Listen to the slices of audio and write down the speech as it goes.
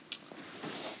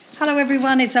Hello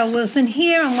everyone, it's Elle Wilson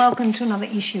here and welcome to another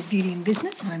issue of Beauty and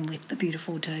Business. I'm with the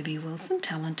beautiful Toby Wilson,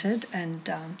 talented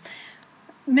and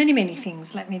many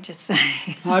things, let me just say.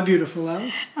 Hi beautiful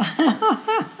Elle.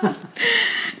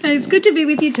 It's good to be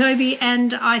with you, Toby,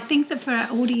 and I think that for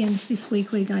our audience this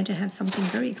week we're going to have something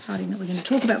very exciting that we're going to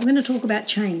talk about. We're going to talk about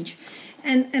change.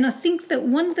 And I think that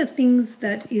one of the things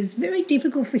that is very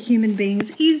difficult for human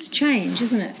beings is change,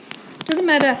 isn't it? It doesn't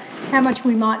matter how much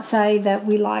we might say that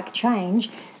we like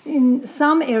change. In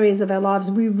some areas of our lives,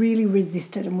 we really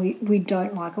resist it and we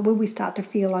don't like it. Where we start to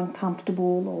feel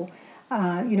uncomfortable or,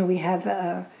 we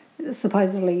have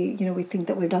supposedly, we think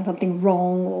that we've done something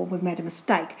wrong or we've made a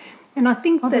mistake. And I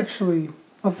think I've got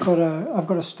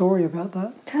a story about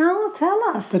that. Tell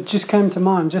us. That just came to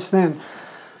mind just then.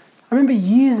 I remember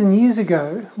years and years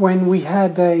ago when we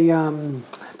had a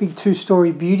big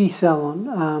 2-story beauty salon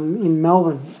in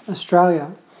Melbourne,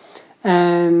 Australia,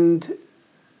 and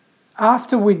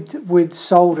after we'd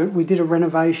sold it, we did a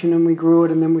renovation and we grew it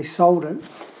and then we sold it.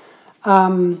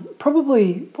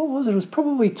 Probably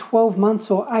 12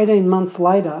 months or 18 months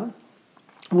later,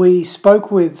 we spoke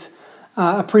with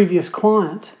a previous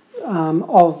client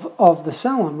of the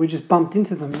salon. We just bumped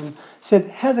into them and said,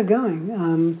 "How's it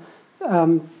going?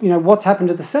 What's happened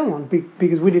to the salon?"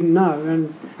 Because we didn't know.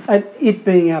 And it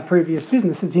being our previous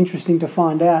business, it's interesting to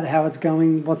find out how it's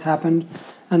going, what's happened,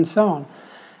 and so on.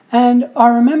 And I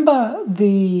remember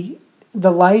the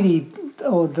lady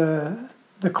or the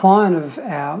client of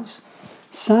ours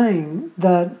saying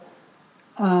that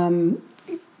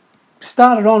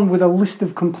started on with a list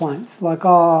of complaints like,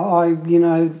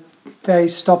 they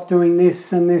stopped doing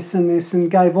this and this and this, and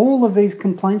gave all of these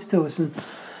complaints to us. And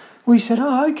we said,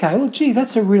 "Oh, okay. Well, gee,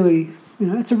 that's a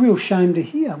it's a real shame to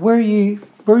hear. Where are you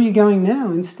going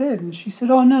now instead?" And she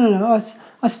said, "Oh, no.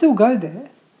 I still go there."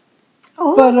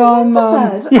 Oh,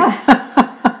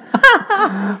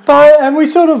 but and we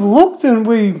sort of looked and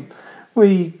we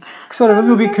sort of a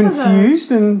little bit confused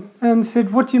and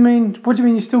said, "What do you mean? What do you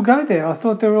mean you still go there? I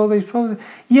thought there were all these problems."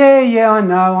 Yeah, I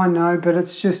know, but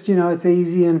it's just it's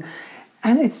easy and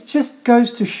it just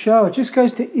goes to show. It just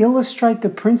goes to illustrate the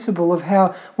principle of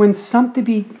how when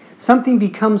something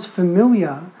becomes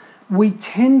familiar, we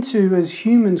tend to, as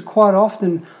humans, quite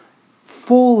often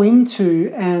fall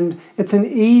into, and it's an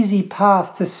easy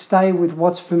path to stay with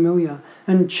what's familiar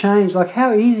and change. Like,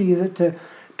 how easy is it to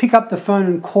pick up the phone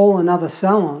and call another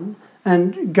salon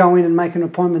and go in and make an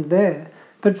appointment there?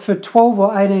 But for 12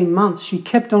 or 18 months, she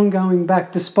kept on going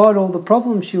back despite all the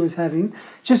problems she was having,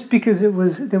 just because there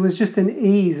was just an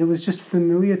ease. It was just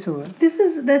familiar to her. This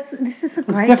is a great topic.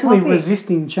 It's definitely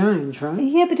resisting change, right?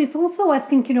 Yeah, but it's also, I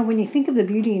think, when you think of the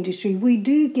beauty industry, we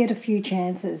do get a few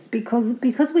chances because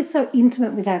we're so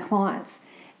intimate with our clients.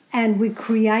 And we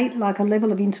create like a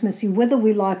level of intimacy, whether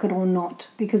we like it or not,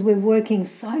 because we're working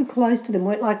so close to them.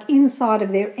 We're like inside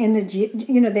of their energy,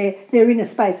 their inner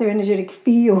space, their energetic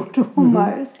field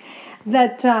almost,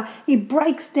 that it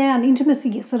breaks down.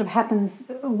 Intimacy sort of happens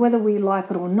whether we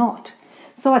like it or not.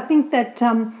 So I think that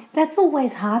that's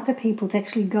always hard for people to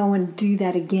actually go and do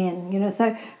that again.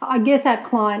 So I guess our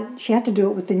client, she had to do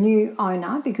it with the new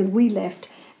owner because we left.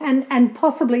 And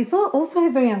possibly it's also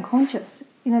very unconscious.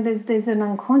 There's an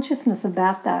unconsciousness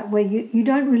about that where you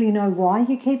don't really know why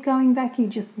you keep going back. You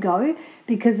just go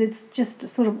because it's just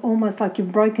sort of almost like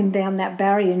you've broken down that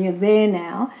barrier and you're there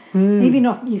now, even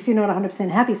if you're not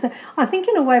 100% happy. So I think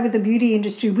in a way with the beauty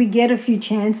industry, we get a few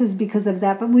chances because of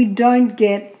that, but we don't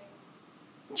get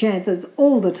chances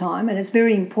all the time. And it's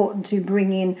very important to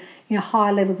bring in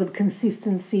high levels of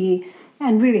consistency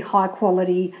and really high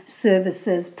quality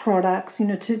services, products,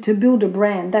 to build a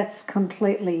brand. That's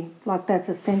completely, that's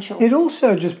essential. It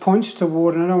also just points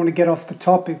toward, and I don't want to get off the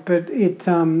topic, but it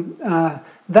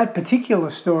that particular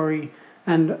story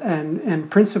and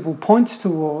principle points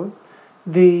toward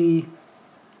the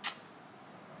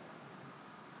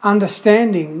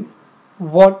understanding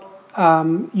what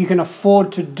you can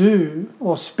afford to do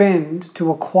or spend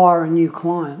to acquire a new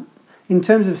client. In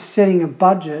terms of setting a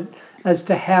budget as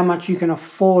to how much you can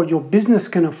afford, your business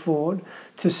can afford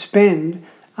to spend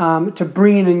to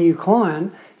bring in a new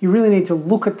client, you really need to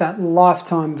look at that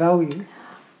lifetime value.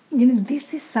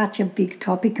 This is such a big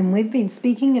topic, and we've been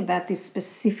speaking about this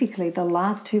specifically the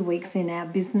last 2 weeks in our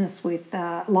business with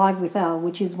Live with Elle,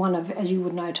 which is one of, as you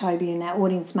would know, Toby, and our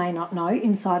audience may not know,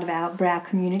 inside of our Brow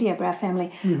community, our Brow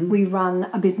family, we run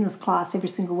a business class every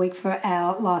single week for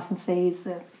our licensees,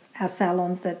 our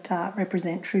salons that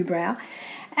represent True Brow.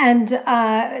 And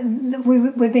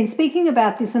we've been speaking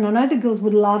about this, and I know the girls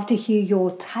would love to hear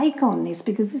your take on this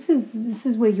because this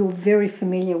is where you're very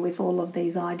familiar with all of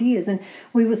these ideas. And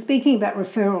we were speaking about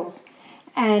referrals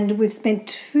And we've spent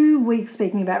 2 weeks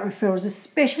speaking about referrals,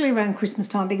 especially around Christmas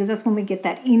time, because that's when we get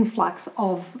that influx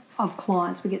of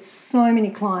clients. We get so many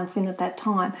clients in at that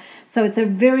time. So it's a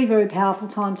very, very powerful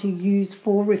time to use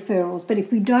for referrals. But if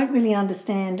we don't really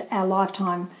understand our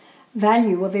lifetime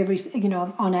value of every,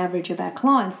 on average of our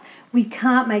clients, we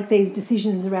can't make these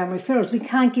decisions around referrals. We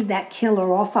can't give that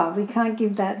killer offer. We can't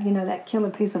give that, that killer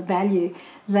piece of value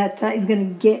that is going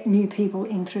to get new people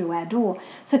in through our door.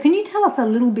 So can you tell us a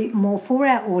little bit more for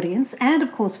our audience and,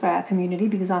 of course, for our community,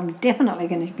 because I'm definitely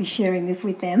going to be sharing this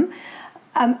with them,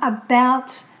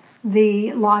 about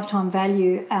the lifetime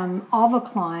value of a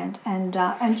client, and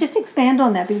just expand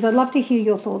on that, because I'd love to hear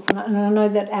your thoughts on it, and I know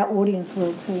that our audience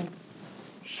will too.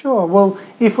 Sure. Well,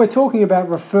 if we're talking about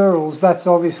referrals, that's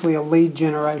obviously a lead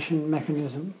generation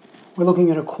mechanism. We're looking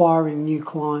at acquiring new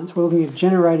clients. We're looking at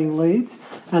generating leads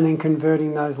and then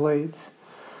converting those leads.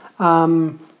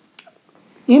 In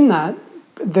that,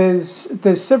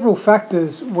 there's several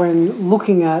factors when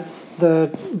looking at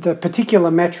the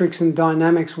particular metrics and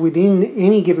dynamics within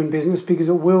any given business, because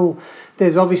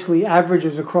there's obviously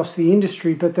averages across the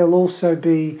industry, but there'll also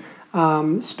be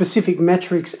specific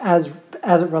metrics as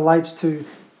it relates to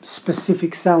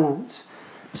specific salons.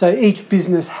 So each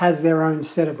business has their own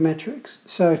set of metrics.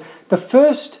 So the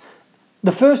first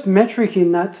metric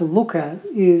in that to look at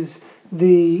is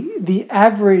the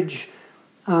average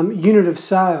unit of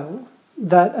sale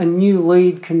that a new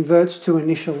lead converts to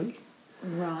initially.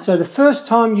 Right. So the first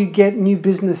time you get new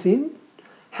business in,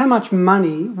 how much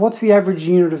money, what's the average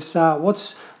unit of sale?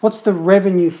 What's the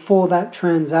revenue for that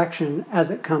transaction as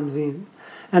it comes in?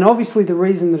 And obviously the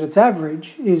reason that it's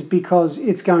average is because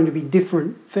it's going to be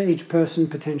different for each person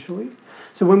potentially.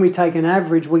 So when we take an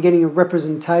average, we're getting a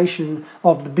representation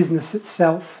of the business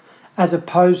itself as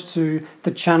opposed to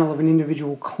the channel of an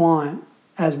individual client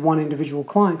as one individual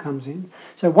client comes in.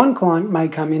 So one client may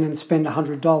come in and spend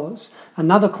 $100.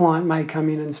 Another client may come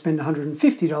in and spend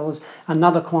 $150.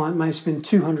 Another client may spend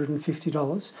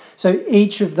 $250. So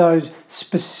each of those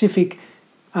specific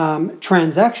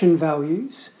transaction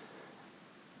values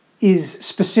is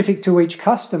specific to each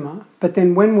customer, but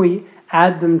then when we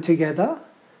add them together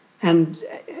and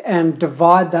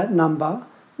divide that number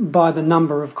by the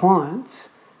number of clients,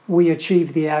 we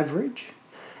achieve the average.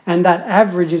 And that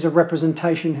average is a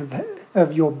representation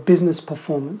of your business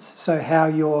performance, so how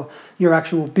your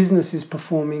actual business is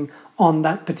performing on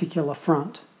that particular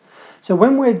front. So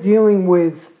when we're dealing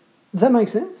with, does that make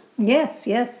sense? Yes.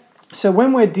 So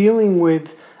when we're dealing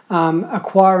with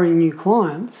acquiring new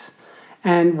clients,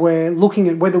 and we're looking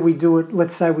at whether we do it,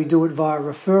 let's say we do it via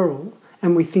referral,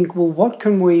 and we think, well, what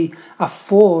can we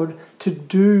afford to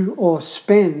do or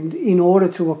spend in order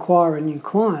to acquire a new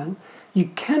client? You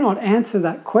cannot answer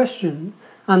that question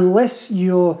unless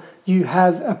you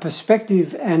have a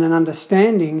perspective and an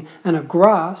understanding and a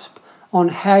grasp on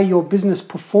how your business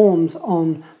performs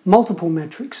on multiple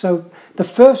metrics. So the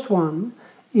first one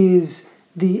is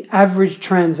the average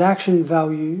transaction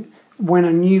value when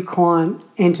a new client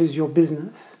enters your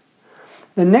business.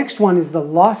 The next one is the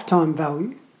lifetime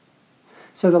value.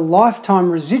 So the lifetime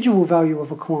residual value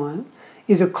of a client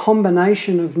is a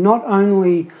combination of not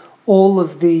only all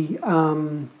of the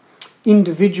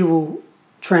individual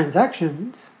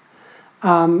transactions,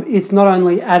 it's not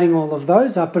only adding all of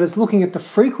those up, but it's looking at the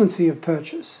frequency of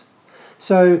purchase.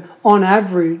 So on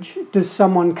average, does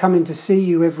someone come in to see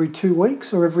you every 2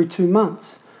 weeks or every 2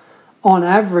 months? On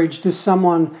average, does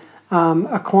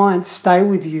a client stay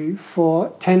with you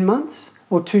for 10 months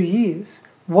or 2 years?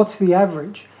 What's the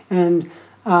average? And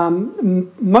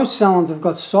most salons have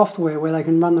got software where they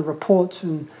can run the reports,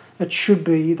 and they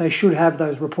should have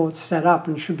those reports set up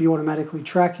and should be automatically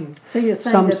tracking. So you're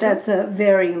saying that's a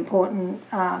very important...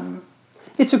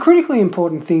 It's a critically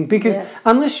important thing because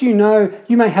unless you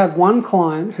may have one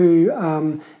client who,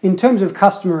 in terms of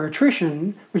customer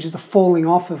attrition, which is the falling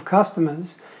off of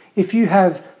customers, if you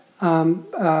have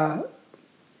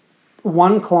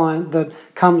one client that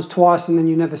comes twice and then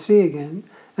you never see again,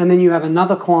 and then you have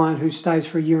another client who stays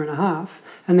for 1.5 years,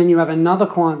 and then you have another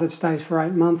client that stays for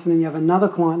 8 months, and then you have another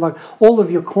client, like all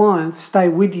of your clients stay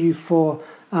with you for,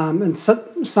 and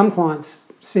some clients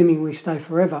seemingly stay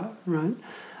forever, right?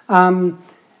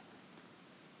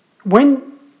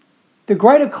 When the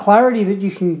greater clarity that you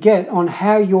can get on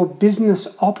how your business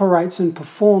operates and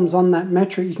performs on that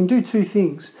metric, you can do 2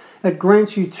 things. It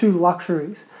grants you 2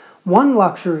 luxuries. One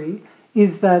luxury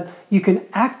is that you can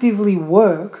actively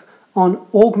work on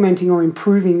augmenting or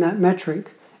improving that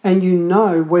metric, and you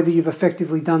know whether you've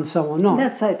effectively done so or not.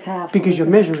 That's so powerful. Because you're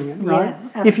measuring it, right? Yeah,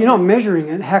 absolutely. If you're not measuring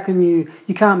it, how can you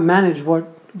can't manage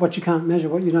what you can't measure,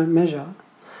 what you don't measure.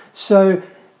 So,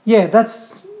 yeah,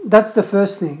 that's that's the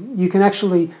first thing. You can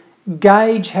actually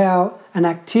gauge how an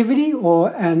activity or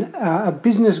a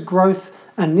business growth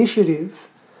initiative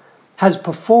has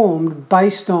performed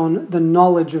based on the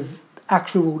knowledge of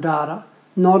actual data,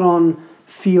 not on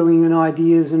feeling and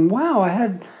ideas and, wow, I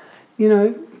had,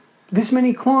 this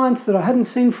many clients that I hadn't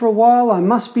seen for a while, I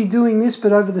must be doing this,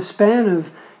 but over the span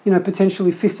of,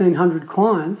 potentially 1,500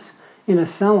 clients in a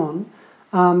salon,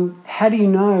 how do you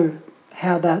know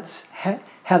how that's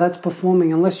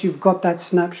performing unless you've got that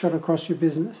snapshot across your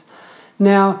business?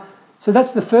 Now, so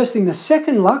that's the first thing. The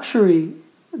second luxury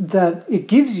that it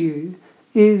gives you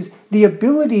is the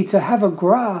ability to have a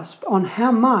grasp on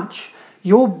how much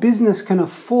your business can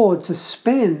afford to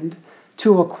spend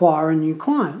to acquire a new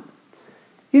client.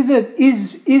 Is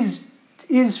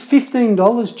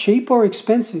 $15 cheap or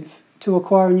expensive to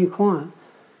acquire a new client?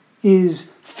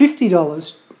 Is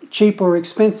 $50 cheap or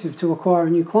expensive to acquire a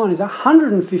new client? Is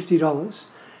 $150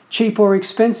 cheap or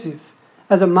expensive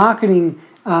as a marketing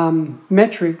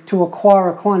metric to acquire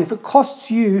a client? If it costs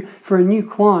you for a new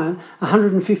client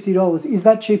 $150, is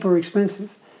that cheap or expensive?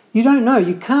 You don't know.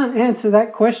 You can't answer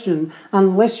that question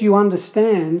unless you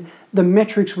understand the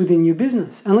metrics within your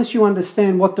business, unless you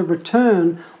understand what the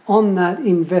return on that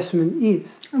investment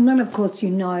is. And then, of course, you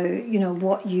know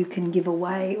what you can give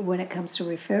away when it comes to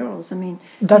referrals. I mean,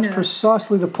 that's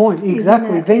precisely the point.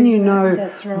 Exactly. Then you know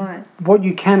that's right. What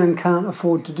you can and can't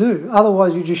afford to do.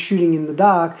 Otherwise, you're just shooting in the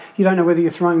dark. You don't know whether you're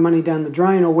throwing money down the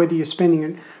drain or whether you're spending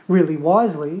it really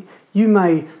wisely.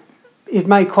 It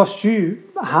may cost you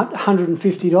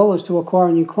 $150 to acquire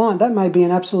a new client. That may be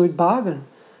an absolute bargain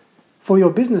for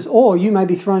your business, or you may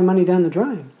be throwing money down the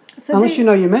drain. So unless you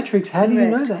know your metrics, how do you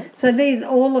know that? So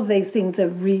all of these things are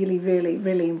really, really,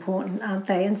 really important, aren't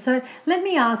they? And so let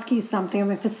me ask you something. I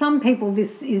mean, for some people,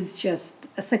 this is just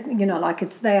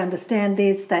they understand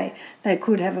this. They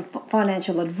could have a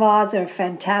financial advisor, a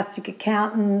fantastic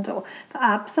accountant, or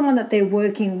someone that they're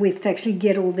working with to actually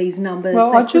get all these numbers.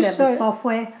 Well, they could have the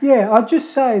software. Yeah, I'd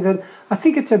just say that I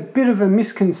think it's a bit of a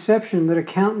misconception that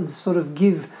accountants sort of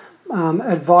give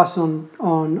advice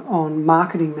on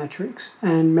marketing metrics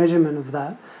and measurement of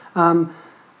that. I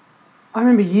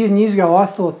remember years and years ago I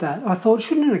thought,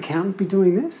 shouldn't an accountant be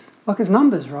doing this? Like, it's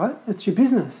numbers, right? It's your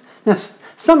business. Now,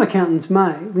 some accountants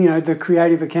may, the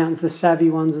creative accountants, the savvy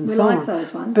ones and so on. We like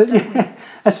those ones, but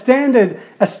a standard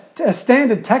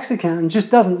tax accountant just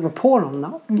doesn't report on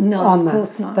that. No, on of that.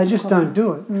 course not. They just don't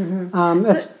do it. Mm-hmm.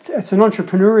 It's an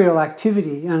entrepreneurial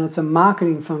activity and it's a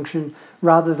marketing function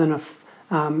rather than a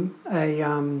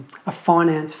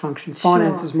finance function.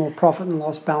 Finance Sure. is more profit and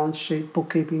loss, balance sheet,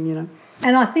 bookkeeping,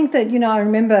 And I think that, I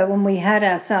remember when we had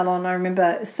our salon, I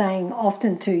remember saying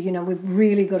often to, we've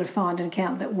really got to find an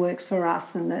accountant that works for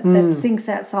us and that thinks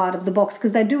outside of the box,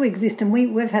 because they do exist. And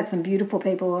we've had some beautiful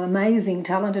people, amazing,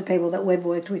 talented people that we've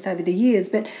worked with over the years.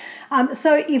 But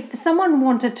so if someone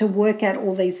wanted to work out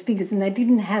all these figures and they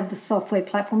didn't have the software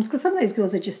platforms, because some of these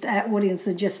girls are just, our audience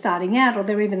are just starting out, or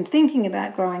they're even thinking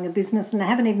about growing a business and they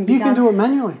haven't even begun. You can do it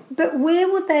manually. But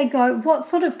where would they go? What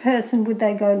sort of person would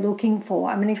they go looking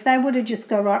for? I mean, if they were to just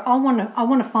go, right, I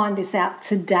want to find this out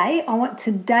today.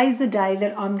 Today's the day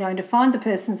that I'm going to find the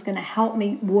person that's going to help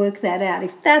me work that out.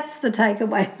 If that's the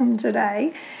takeaway from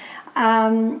today,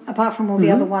 apart from all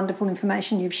the other wonderful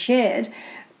information you've shared,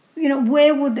 who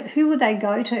would they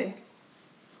go to?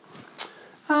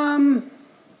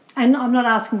 And I'm not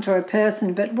asking for a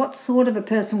person, but what sort of a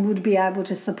person would be able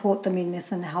to support them in this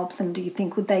and help them, do you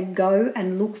think? Would they go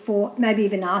and look for, maybe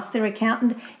even ask their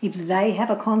accountant if they have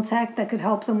a contact that could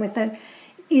help them with it?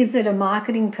 Is it a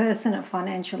marketing person, a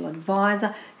financial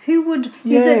advisor? Who would?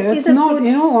 In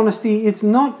all honesty, it's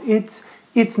not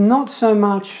so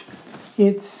much.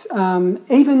 It's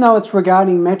even though it's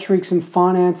regarding metrics and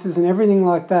finances and everything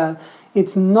like that,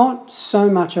 it's not so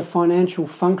much a financial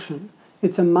function.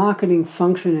 It's a marketing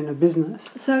function in a business.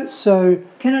 So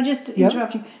can I just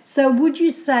interrupt you? So would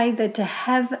you say that to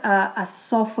have a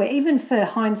software, even for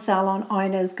home salon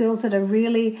owners, girls that are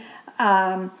really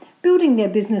building their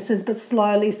businesses, but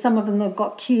slowly, some of them have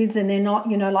got kids and they're not,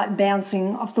 like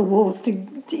bouncing off the walls to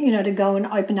go and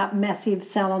open up massive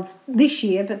salons this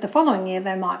year, but the following year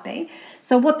they might be.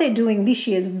 So what they're doing this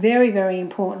year is very, very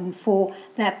important for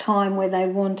that time where they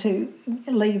want to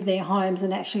leave their homes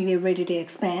and actually they're ready to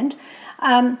expand.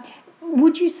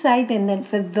 Would you say then that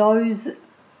for those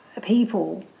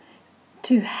people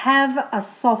to have a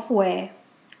software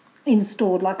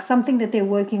installed, like something that they're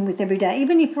working with every day,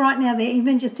 even if right now they're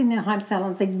even just in their home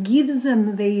salons, that gives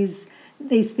them these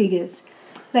figures,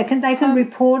 they can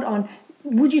report on?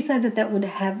 Would you say that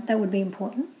would be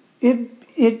important?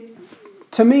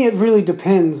 To me, it really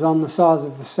depends on the size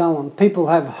of the salon. People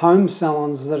have home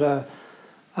salons that are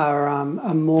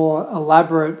a more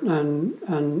elaborate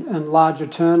and larger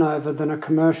turnover than a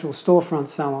commercial storefront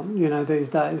salon. You know, these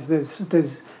days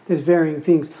there's varying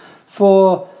things.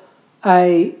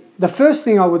 The first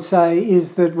thing I would say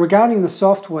is that regarding the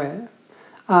software,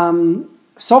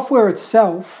 software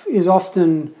itself is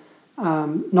often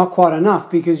not quite enough,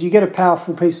 because you get a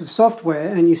powerful piece of software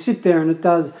and you sit there and it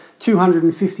does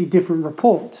 250 different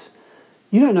reports.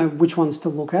 You don't know which ones to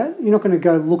look at. You're not going to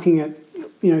go looking at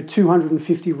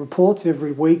 250 reports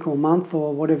every week or month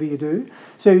or whatever you do.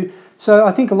 So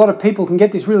I think a lot of people can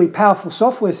get this really powerful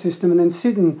software system and then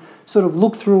sit and sort of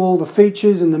look through all the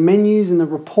features and the menus and the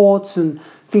reports and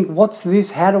think, what's this?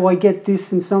 How do I get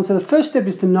this? And so on. So the first step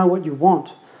is to know what you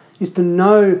want, is to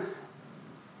know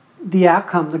the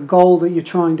outcome, the goal that you're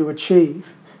trying to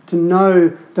achieve, to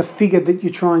know the figure that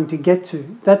you're trying to get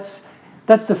to. That's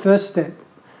the first step.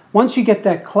 Once you get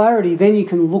that clarity, then you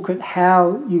can look at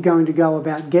how you're going to go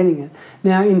about getting it.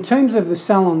 Now, in terms of the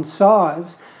salon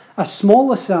size, a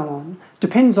smaller salon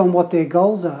depends on what their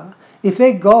goals are. If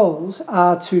their goals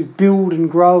are to build and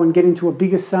grow and get into a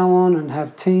bigger salon and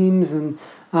have teams and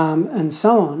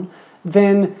so on,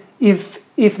 then if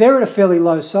they're at a fairly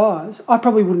low size, I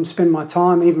probably wouldn't spend my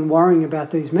time even worrying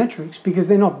about these metrics, because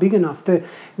they're not big enough.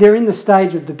 They're in the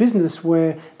stage of the business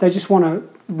where they just want to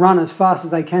run as fast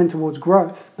as they can towards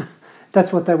growth.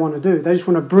 That's what they want to do. They just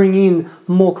want to bring in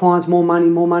more clients, more money,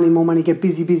 get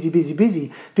busy.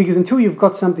 Because until you've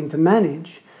got something to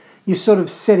manage, you're sort of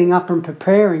setting up and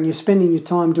preparing. You're spending your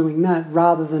time doing that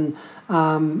rather than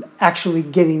actually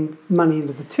getting money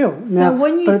into the till. Now,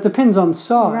 but it depends on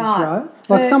size, right?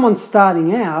 Like someone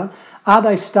starting out, are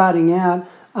they starting out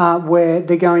where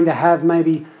they're going to have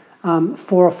maybe 4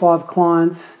 or 5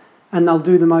 clients and they'll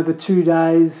do them over 2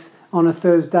 days on a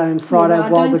Thursday and Friday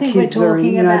while the kids are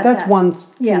in, that's one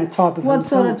type of. What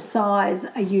sort of size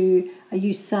are you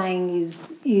saying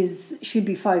is should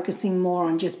be focusing more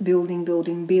on just building?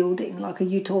 Like, are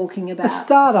you talking about a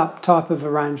startup type of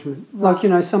arrangement? Right.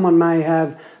 Like, someone may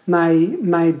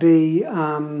be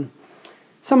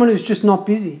someone who's just not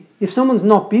busy. If someone's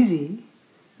not busy,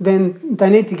 then they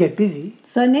need to get busy.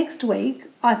 So next week,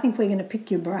 I think we're going to pick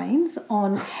your brains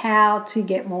on how to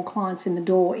get more clients in the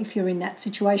door if you're in that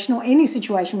situation, or any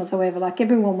situation whatsoever. Like,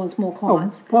 everyone wants more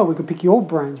clients. Well, we could pick your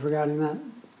brains regarding that.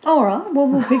 All right. Well,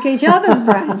 we'll pick each other's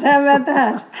brains. How about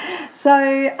that?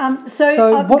 So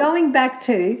going back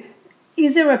to,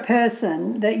 is there a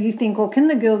person that you think, or can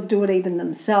the girls do it even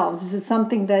themselves? Is it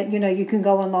something that, you can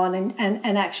go online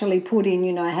and actually put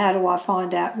in, how do I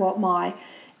find out what my,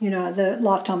 the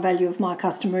lifetime value of my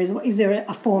customer is? Is there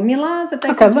a formula that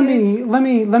they can use?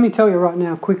 Okay, let me tell you right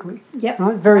now quickly. Yep.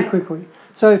 Right, very quickly.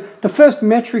 So the first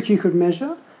metric you could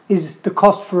measure is the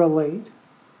cost for a lead.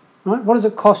 Right? What does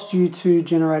it cost you to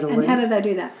generate a lead? And how do they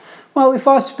do that? Well, if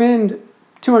I spend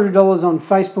 $200 on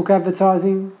Facebook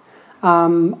advertising,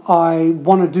 I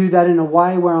want to do that in a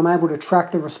way where I'm able to track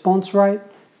the response rate.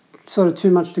 Sort of too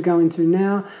much to go into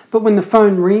now. But when the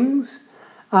phone rings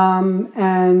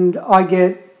and I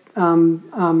get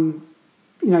 10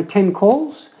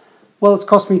 calls, well, it's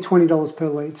cost me $20 per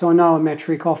lead. So I know a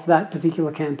metric off that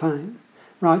particular campaign,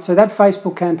 right? So that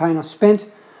Facebook campaign, I spent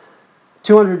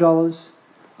 $200.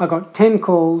 I got 10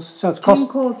 calls, so it's 10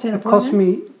 calls, 10 appointments? Cost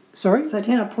me, sorry? So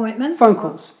 10 appointments? Phone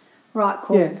calls. Right,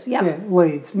 calls, Yeah,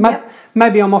 leads.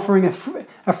 Maybe I'm offering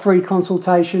a free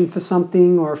consultation for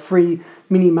something, or a free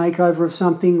mini makeover of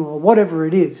something, or whatever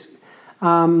it is.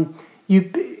 You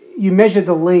measure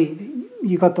the lead,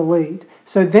 you got the lead.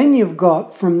 So then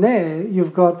from there,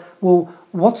 well,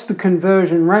 what's the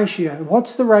conversion ratio?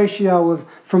 What's the ratio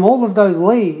from all of those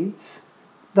leads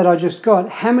that I just got,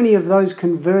 how many of those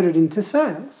converted into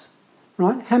sales,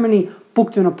 right? How many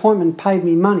booked an appointment, paid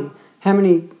me money? How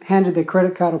many handed their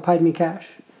credit card or paid me cash,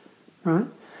 right?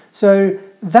 So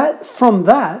from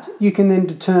that, you can then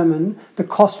determine the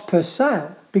cost per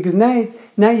sale, because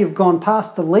now you've gone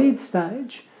past the lead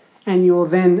stage and you're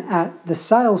then at the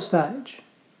sales stage,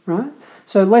 right?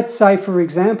 So let's say, for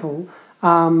example,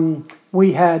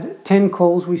 we had 10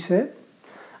 calls, we said,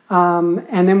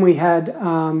 and then we had...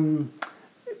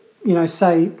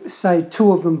 say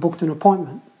 2 of them booked an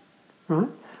appointment, right?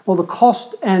 Well, the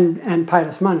cost and paid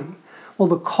us money. Well,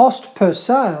 the cost per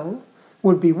sale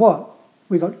would be what?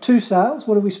 We got 2 sales.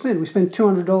 What did we spend? We spent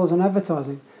 $200 on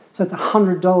advertising. So that's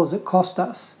 $100 it cost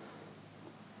us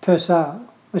per sale.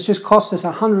 It's just cost us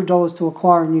 $100 to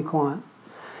acquire a new client.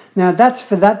 Now, that's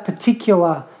for that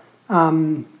particular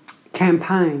campaign,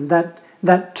 that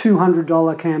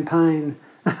 $200 campaign,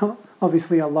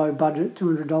 obviously a low budget,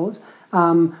 $200,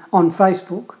 on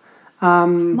Facebook.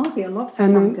 Might be a lot for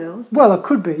some girls. Well, it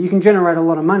could be. You can generate a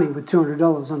lot of money with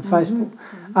 $200 on Facebook.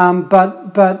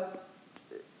 But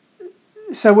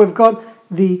so we've got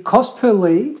the cost per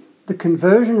lead, the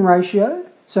conversion ratio.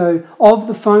 So of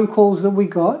the phone calls that we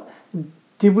got,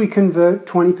 did we convert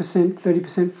 20%,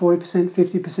 30%, 40%, 50%,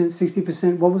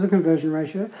 60%? What was the conversion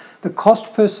ratio? The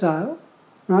cost per sale,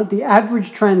 right? The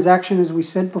average transaction, as we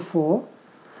said before,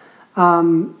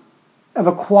 of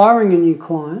acquiring a new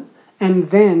client,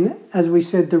 and then, as we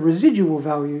said, the residual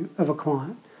value of a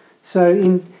client. So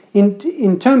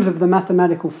in terms of the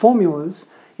mathematical formulas,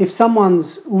 if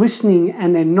someone's listening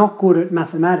and they're not good at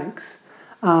mathematics,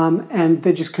 and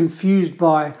they're just confused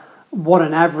by what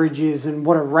an average is and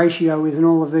what a ratio is and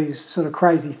all of these sort of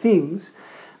crazy things,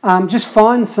 just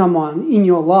find someone in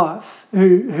your life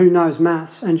who knows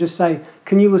maths and just say,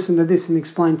 can you listen to this and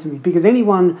explain to me? Because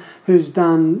anyone who's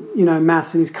done,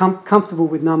 maths and is comfortable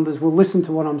with numbers will listen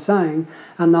to what I'm saying,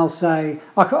 and they'll say,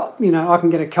 I can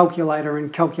get a calculator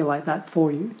and calculate that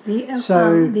for you.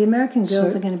 The American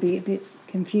girls are going to be a bit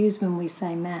confused when we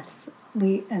say maths,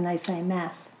 and they say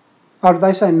math. Oh, did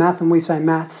they say math and we say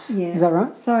maths? Yes. Is that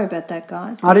right? Sorry about that,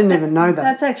 guys. I didn't even know that.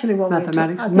 That's actually what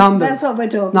mathematics. we're talking Numbers. That's what we're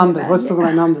talking numbers. about. Let's talk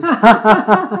about numbers.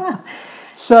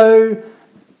 So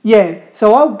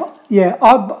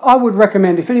I would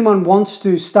recommend, if anyone wants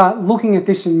to start looking at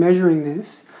this and measuring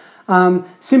this,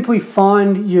 simply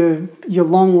find your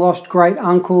long lost great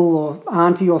uncle or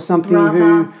auntie or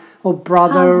something or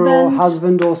brother or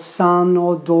husband or son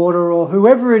or daughter or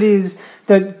whoever it is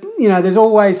that, there's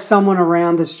always someone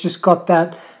around that's just got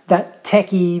that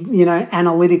techie,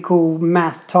 analytical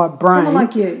math type brain. Someone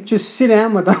like you. Just sit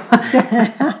down with them.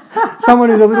 Someone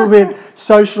who's a little bit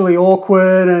socially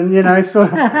awkward and,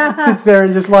 sort of sits there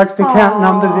and just likes to count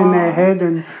numbers in their head.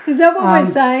 And is that what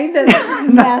we're saying? That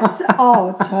maths?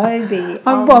 Toby.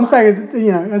 I'm saying,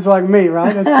 it's like me,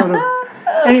 right? It's sort of...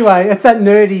 Anyway, it's that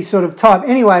nerdy sort of type.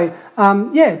 Anyway,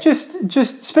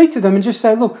 just speak to them and just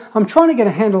say, look, I'm trying to get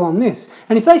a handle on this.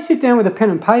 And if they sit down with a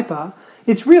pen and paper,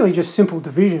 it's really just simple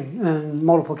division and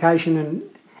multiplication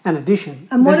and addition.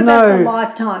 And what about the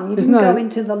lifetime? You didn't go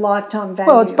into the lifetime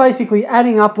value. Well, it's basically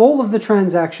adding up all of the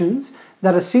transactions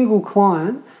that a single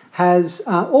client has,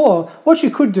 or what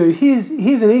you could do, here's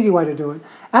an easy way to do it.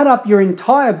 Add up your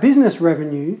entire business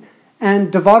revenue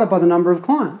and divide it by the number of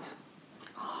clients.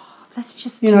 That's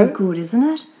just too good, isn't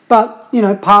it? But,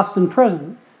 past and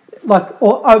present,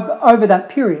 or over that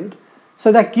period.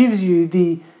 So that gives you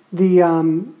the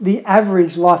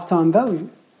average lifetime value.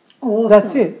 Awesome.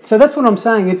 That's it. So that's what I'm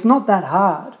saying. It's not that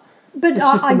hard. But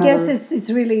I guess it's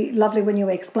really lovely when you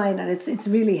explain it. It's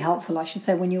really helpful, I should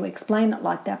say, when you explain it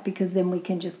like that, because then we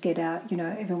can just get our,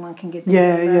 everyone can get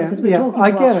their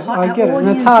I get it. And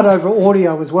it's hard over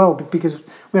audio as well, because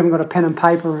we haven't got a pen and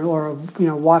paper or a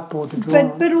whiteboard to draw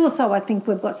on. But also I think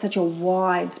we've got such a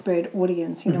widespread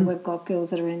audience. We've got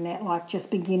girls that are in that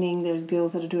just beginning. There's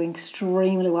girls that are doing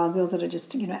extremely well. Girls that are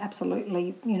just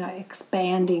absolutely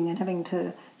expanding and having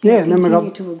to. And then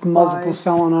we've got multiple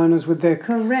salon owners with their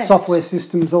software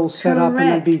systems all set up,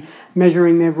 and they'd be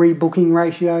measuring their rebooking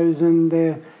ratios and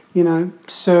their,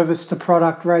 service to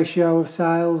product ratio of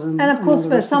sales. And of course,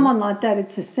 for someone like that,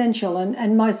 it's essential,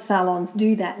 and most salons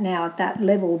do that now at that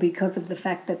level because of the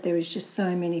fact that there is just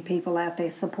so many people out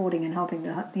there supporting and helping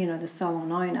the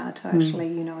salon owner to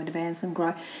actually, advance and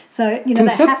grow. So, they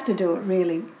have to do it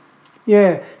really.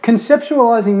 Yeah,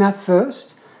 conceptualising that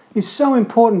first is so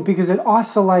important because it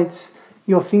isolates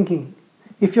your thinking.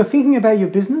 If you're thinking about your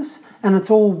business and it's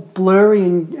all blurry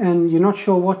and you're not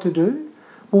sure what to do,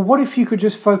 well, what if you could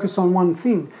just focus on one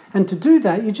thing? And to do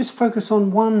that, you just focus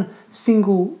on one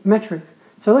single metric.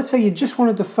 So let's say you just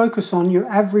wanted to focus on your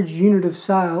average unit of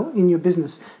sale in your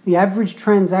business, the average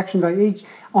transaction value.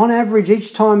 On average,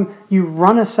 each time you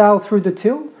run a sale through the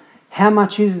till, how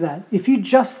much is that? If you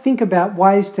just think about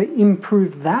ways to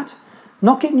improve that,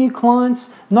 not get new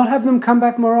clients, not have them come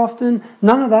back more often,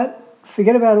 none of that,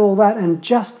 forget about all that, and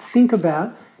just think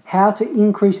about how to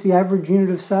increase the average unit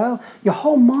of sale, your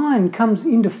whole mind comes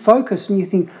into focus and you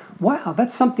think, wow,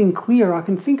 that's something clear I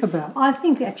can think about. I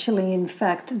think actually, in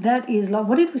fact, that is like,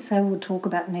 what did we say we'll talk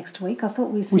about next week? I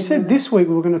thought we said... We said this week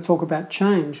we were going to talk about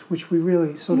change, which we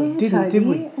really sort of didn't, did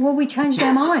we? Well, we changed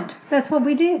our mind. That's what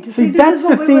we did. See, that's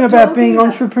the thing about being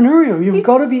entrepreneurial. You've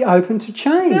got to be open to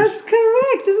change. That's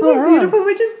correct. Isn't it beautiful?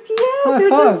 We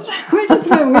just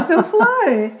went with the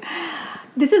flow.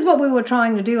 This is what we were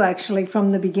trying to do, actually,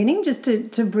 from the beginning, just to bring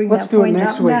that point up. Let's do it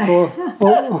next week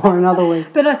or another week.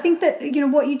 But I think that,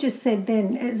 what you just said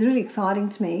then is really exciting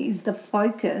to me, is the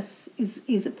focus,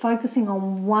 is focusing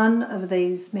on one of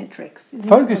these metrics.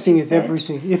 Focusing is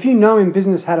everything. If you know in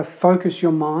business how to focus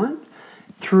your mind,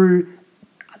 through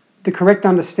the correct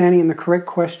understanding and the correct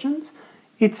questions,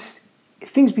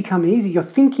 things become easy. Your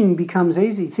thinking becomes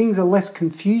easy. Things are less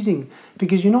confusing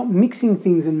because you're not mixing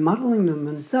things and muddling them.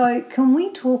 And so can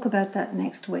we talk about that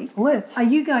next week? Let's. Are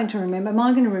you going to remember? Am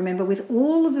I going to remember with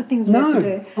all of the things we have to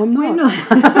do? I'm not. We're not.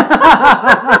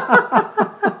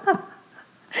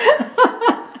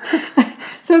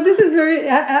 So this is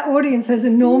our audience has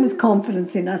enormous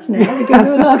confidence in us now because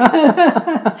we're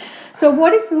not. So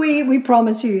what if we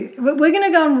promise you, we're going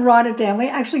to go and write it down.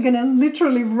 We're actually going to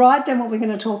literally write down what we're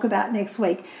going to talk about next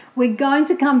week. We're going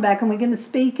to come back and we're going to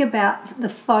speak about the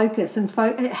focus and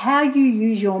how you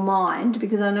use your mind,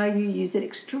 because I know you use it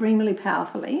extremely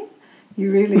powerfully.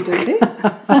 You really do.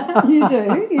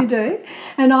 You do.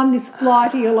 And I'm this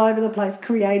flighty, all over the place,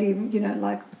 creative,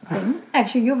 thing.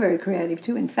 Actually, you're very creative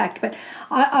too, in fact. But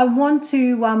I want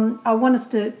us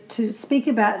to speak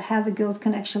about how the girls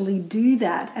can actually do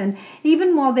that. And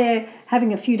even while they're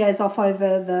having a few days off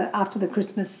after the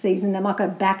Christmas season, they might go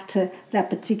back to that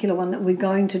particular one that we're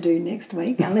going to do next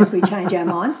week, unless we change our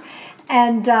minds.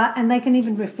 And they can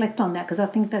even reflect on that, because I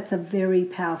think that's a very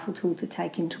powerful tool to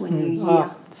take into a new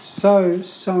year. So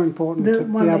important. The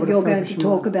one that you're going to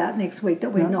talk about next week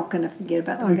that we're not going to forget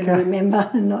about, that we're going to remember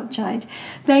and not change.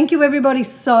 Thank you, everybody,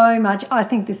 so much. I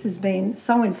think this has been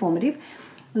so informative.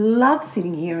 Love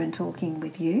sitting here and talking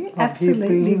with you. Absolutely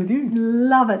being here with you.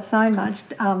 Love it so much,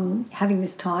 having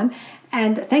this time.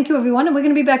 And thank you, everyone. And we're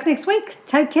going to be back next week.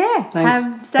 Take care.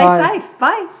 Thanks. Stay Bye. safe.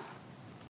 Bye.